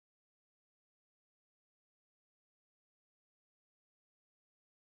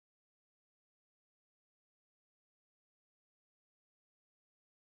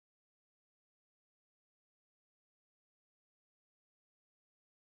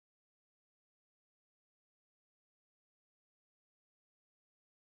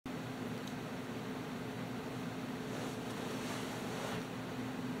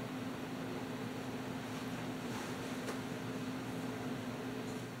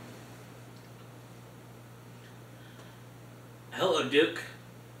Hello, Duke.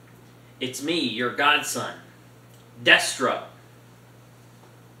 It's me, your godson, Destro.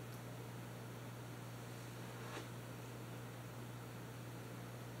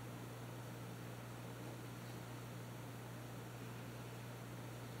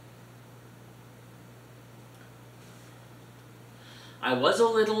 I was a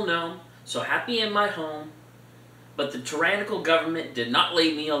little gnome, so happy in my home, but the tyrannical government did not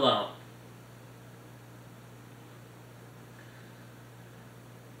leave me alone.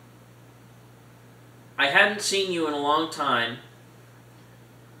 I hadn't seen you in a long time,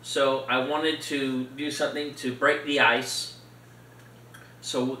 so I wanted to do something to break the ice,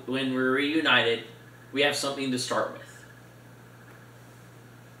 so when we're reunited, we have something to start with.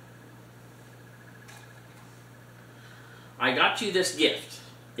 I got you this gift.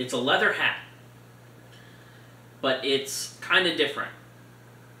 It's a leather hat, but it's kind of different.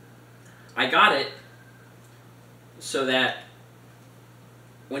 I got it so that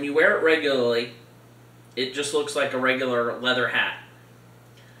when you wear it regularly, it just looks like a regular leather hat.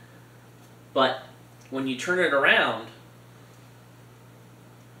 But when you turn it around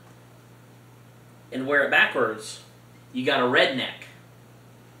and wear it backwards, you got a red neck.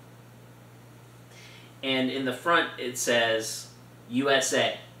 And in the front it says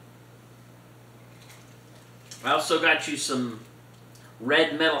USA. I also got you some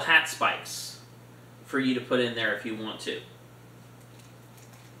red metal hat spikes for you to put in there if you want to.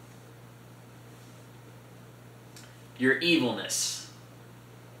 Your evilness.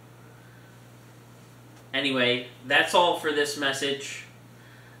 Anyway, that's all for this message.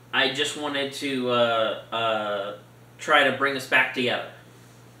 I just wanted to try to bring us back together.